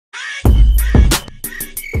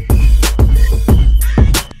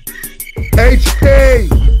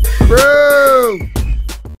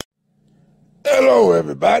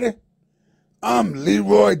everybody. I'm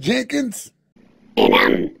Leroy Jenkins. And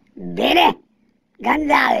I'm Benny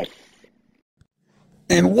Gonzalez.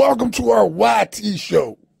 And welcome to our YT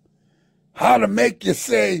show. How to make you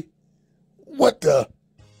say, what the?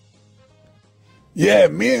 Yeah,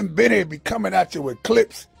 me and Benny be coming at you with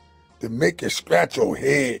clips to make you scratch your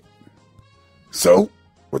head. So,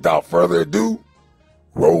 without further ado,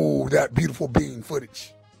 roll that beautiful bean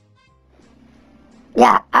footage.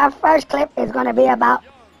 Yeah, our first clip is going to be about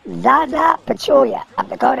Zaza Pachulia of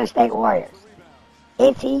the Golden State Warriors.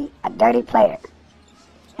 Is he a dirty player?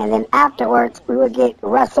 And then afterwards, we will get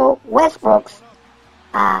Russell Westbrook's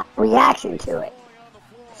reaction to it.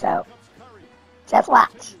 So, just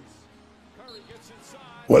watch.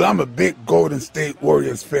 Well, I'm a big Golden State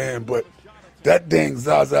Warriors fan, but that dang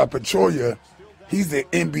Zaza Pachulia, he's the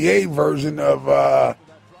NBA version of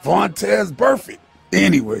Vontaze Burfict.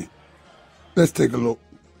 Anyway, let's take a look.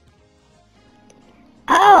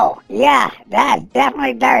 Oh, yeah, that's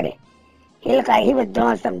definitely dirty. He looked like he was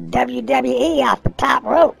doing some WWE off the top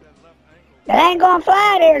rope. That ain't gonna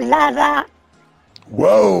fly there, Zaza.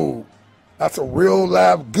 Whoa, that's a real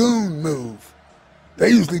live goon move. They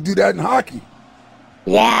usually do that in hockey.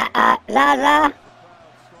 Yeah, Zaza,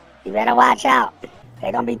 you better watch out.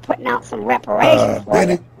 They're gonna be putting out some reparations for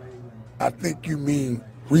Benny, you. I think you mean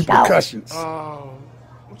repercussions. Oh,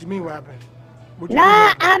 what you mean what happened?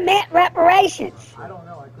 Nah, I meant reparations. I don't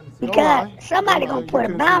know, I couldn't see. Because somebody gonna put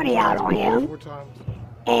a bounty out on him,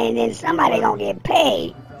 and then somebody gonna get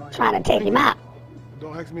paid trying to take him out.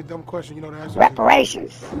 Don't ask me a dumb question, you know the answer.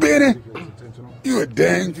 Reparations. Benny, you a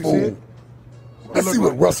dang Did you see fool. it? Let's see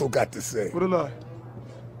what Russell got to say. What it look?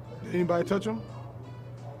 Did anybody touch him?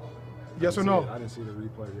 Yes or no? I didn't see the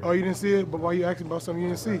replay yet. Oh, you didn't see it? But why you asking about something you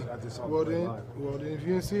didn't see? I just saw Well the then, live. if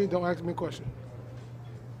you didn't see it, don't ask me a question.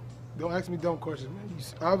 Don't ask me dumb questions, man.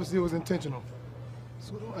 Obviously it was intentional.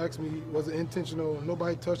 So don't ask me, was it intentional?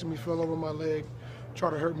 Nobody touched me, fell over my leg,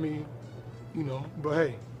 tried to hurt me, you know. But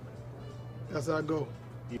hey, that's how I go.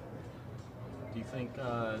 Do you think,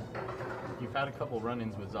 you've had a couple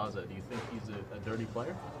run-ins with Zaza, do you think he's a dirty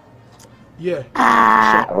player? Yeah.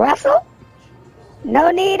 Russell? No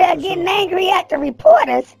need of getting angry at the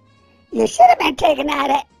reporters. You should have been taking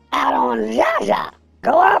that out on Zaza.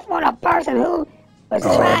 Go off on a person who was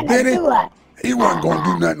trying to Benny, do a he wasn't going to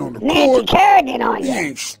do nothing on the Nancy court. Kerrigan on He you.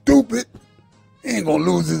 ain't stupid. He ain't going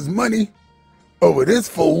to lose his money over this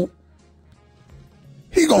fool.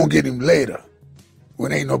 He going to get him later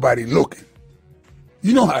when ain't nobody looking.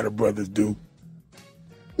 You know how the brothers do.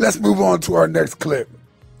 Let's move on to our next clip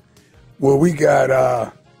where we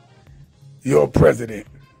got your president.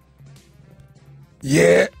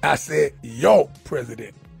 Yeah, I said your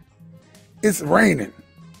president. It's raining.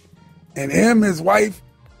 And him, his wife,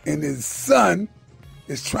 and his son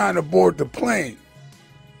is trying to board the plane.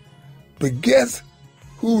 But guess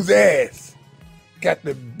whose ass got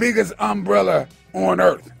the biggest umbrella on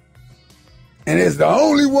earth? And is the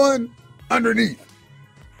only one underneath.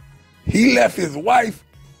 He left his wife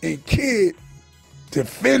and kid to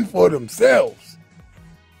fend for themselves.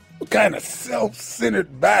 What kind of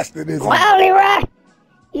self-centered bastard is he? Well, Leroy,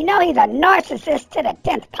 you know he's a narcissist to the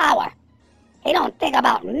 10th power. He don't think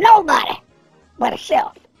about nobody but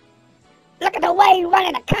himself. Look at the way he's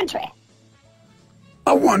running the country.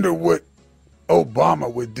 I wonder what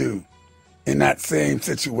Obama would do in that same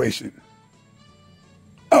situation.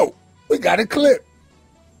 Oh, we got a clip.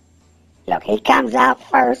 Look, he comes out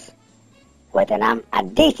first with a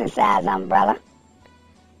decent-sized umbrella.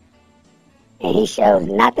 And he shows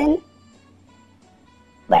nothing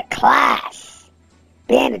but class,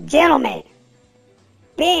 being a gentleman,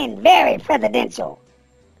 being very presidential.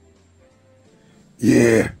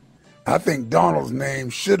 Yeah, I think Donald's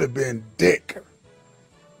name should have been Dick,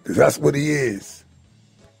 because that's what he is.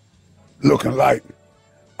 Looking like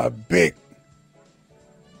a big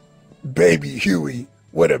baby Huey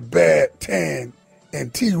with a bad tan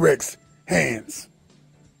and T-Rex hands.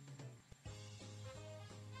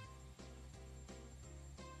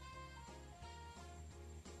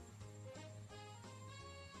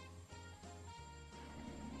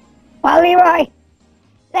 Well, Leroy,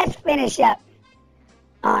 let's finish up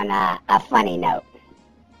on a funny note.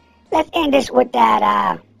 Let's end this with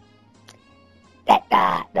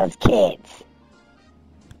those kids.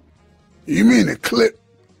 You mean the clip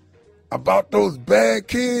about those bad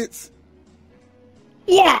kids?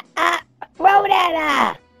 Yeah, roll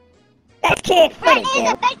that kid footage. Fred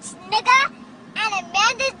is a bitch nigga, and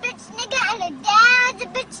Amanda's bitch nigga, and her dad's a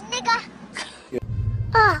bitch nigga.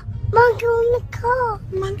 Monkey on the car.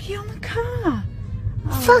 Monkey on the car.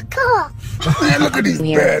 Fuck off. Man, look at these I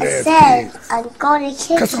badass said kids. I'm going to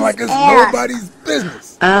kick Cussing like his it's ass. nobody's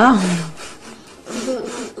business. Oh.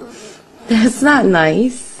 That's not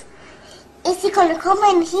nice. If he's gonna come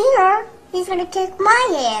in here, he's gonna kick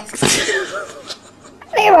my ass.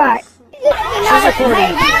 Leroy, you know She's what's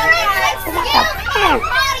recording. crazy?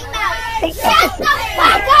 Think that this is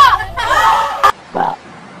funny. Well,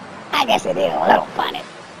 I guess it is a little funny.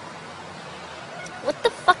 What the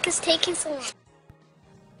fuck is taking so long?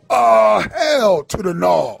 Oh, hell to the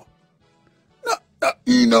no. No,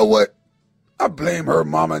 you know what? I blame her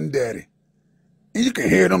mama and daddy. And you can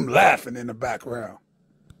hear them laughing in the background.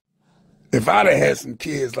 If I'd have had some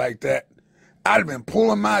kids like that, I'd have been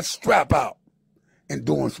pulling my strap out and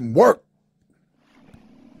doing some work.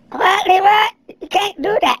 Well, Leroy, you can't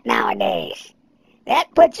do that nowadays.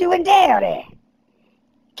 That puts you in jail there.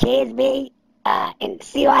 Kids be in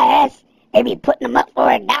CYS, they be putting them up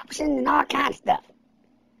for adoption and all kinds of stuff.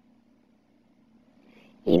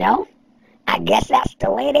 You know, I guess that's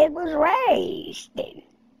the way they was raised then.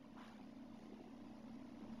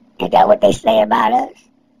 Ain't that what they say about us?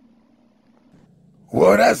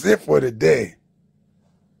 Well, that's it for today.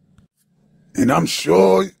 And I'm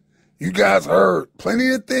sure you guys heard plenty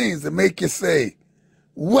of things that make you say,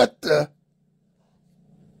 what the?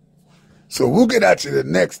 So we'll get at you the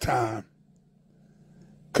next time.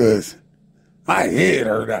 Because my head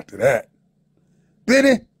hurt after that.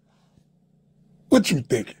 Benny, what you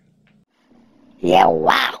thinking? Yeah,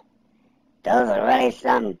 wow. Those are really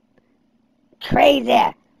some crazy,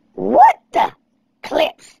 what the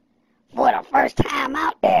clips for the first time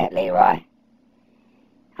out there, Leroy.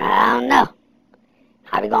 I don't know.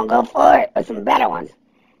 How we gonna go for it with some better ones?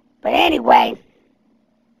 But anyway,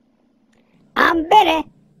 I'm Benny.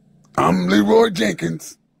 I'm Leroy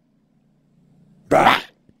Jenkins. Bye.